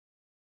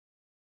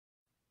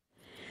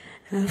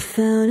I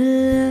found a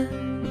love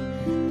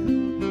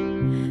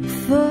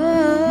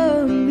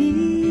for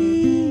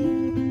me.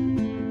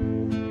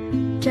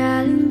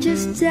 Darling,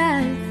 just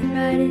dive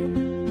right in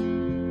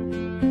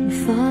and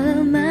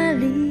follow my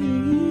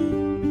lead.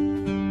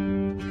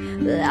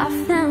 Well, I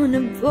found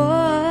a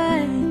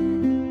boy,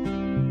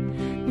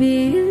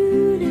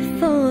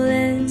 beautiful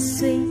and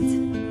sweet.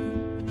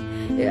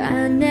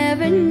 I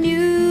never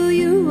knew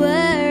you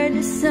were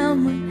the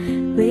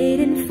someone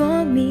waiting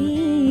for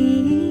me.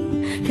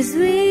 'Cause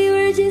we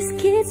were just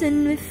kids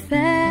when we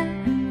fell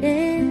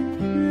in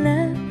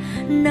love,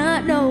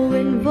 not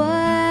knowing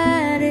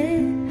what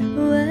it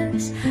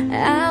was.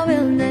 I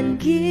will not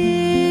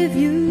give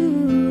you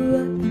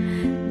up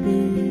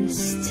this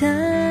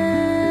time,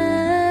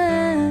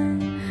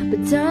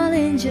 but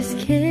darling, just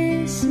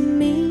kiss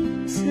me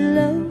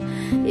slow.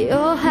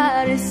 Your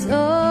heart is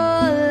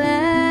all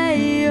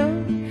I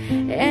own,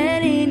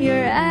 and in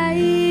your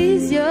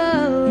eyes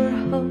you're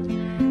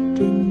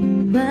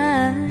holding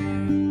mine.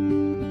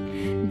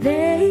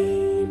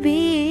 Baby,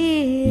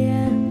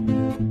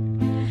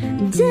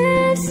 I'm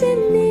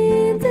dancing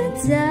in the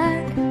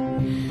dark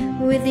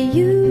with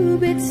you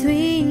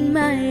between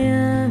my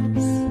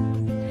arms,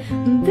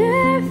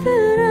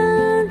 barefoot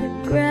on the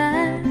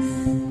grass,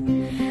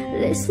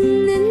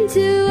 listening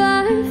to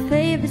our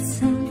favorite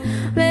song.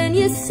 When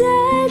you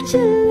said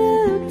you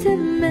looked a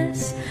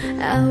mess,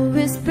 I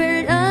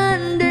whispered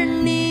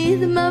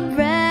underneath my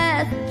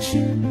breath that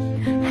you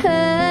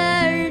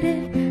heard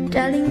it.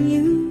 Darling,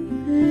 you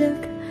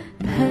look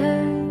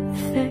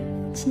perfect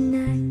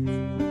tonight.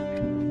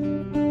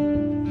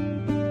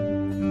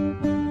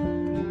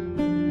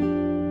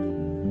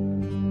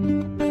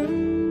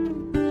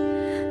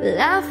 Well,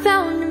 I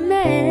found a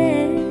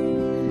man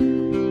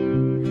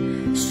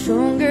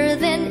stronger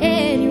than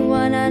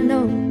anyone I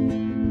know.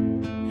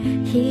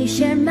 He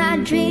shared my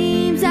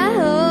dreams. I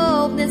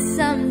hope that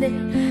someday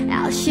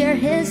I'll share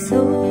his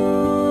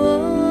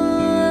soul.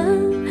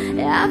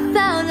 I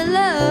found a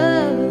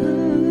love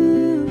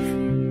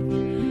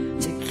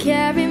to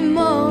carry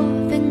more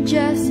than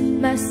just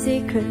my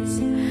secrets,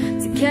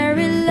 to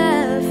carry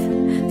love,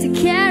 to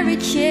carry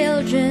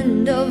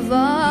children of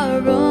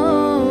our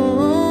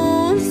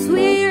own. 'Cause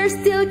we are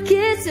still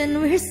kids and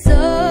we're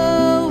so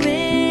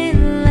in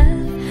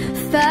love,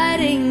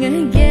 fighting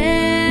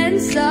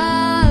against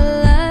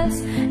all odds.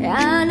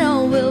 I know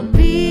we'll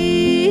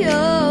be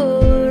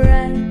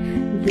alright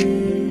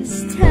this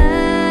time.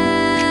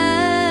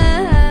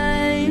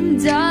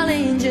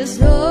 Darling, just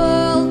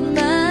hold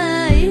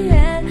my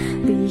hand.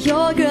 Be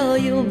your girl,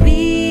 you'll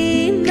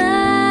be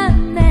my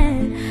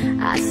man.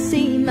 I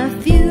see my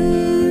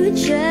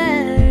future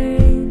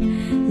in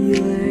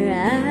your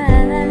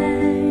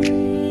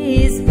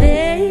eyes,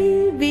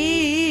 baby.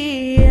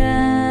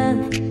 I'm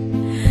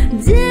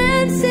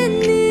dancing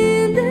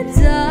in the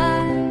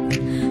dark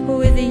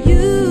with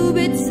you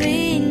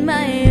between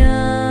my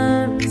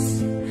arms,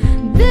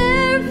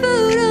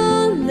 barefoot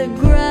on the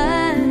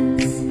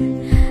grass,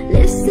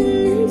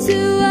 listening to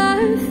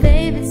our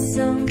favorite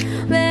song.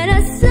 When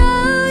I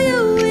saw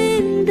you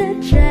in that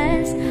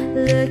dress,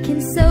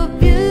 looking so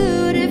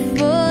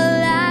beautiful,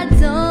 I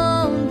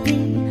don't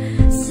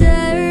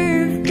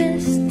deserve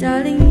this.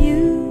 Darling,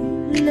 you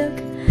look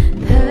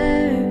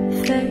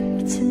perfect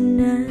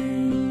tonight.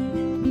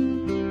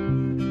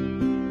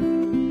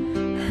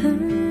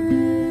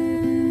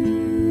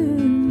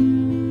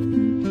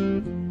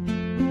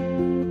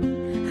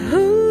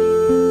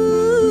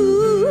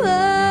 Ooh,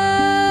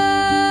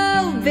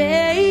 oh,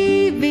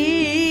 baby,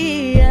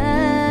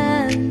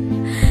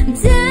 I'm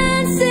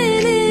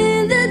dancing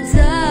in the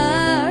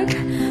dark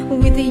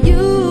with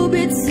you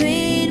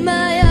between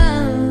my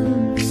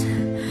arms,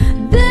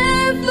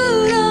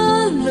 barefoot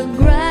on the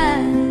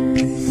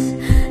grass,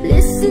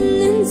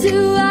 listening to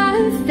our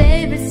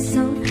favorite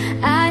song.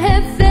 I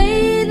have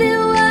faith in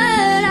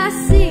what I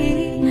see.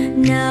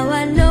 Now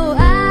I know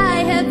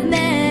I have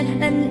met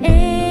an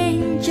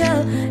angel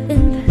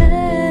in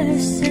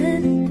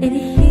person, and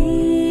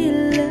he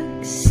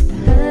looks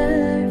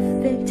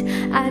perfect.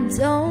 I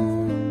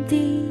don't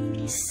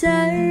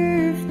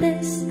deserve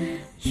this.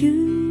 You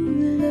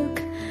look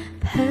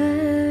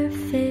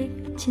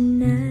perfect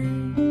tonight.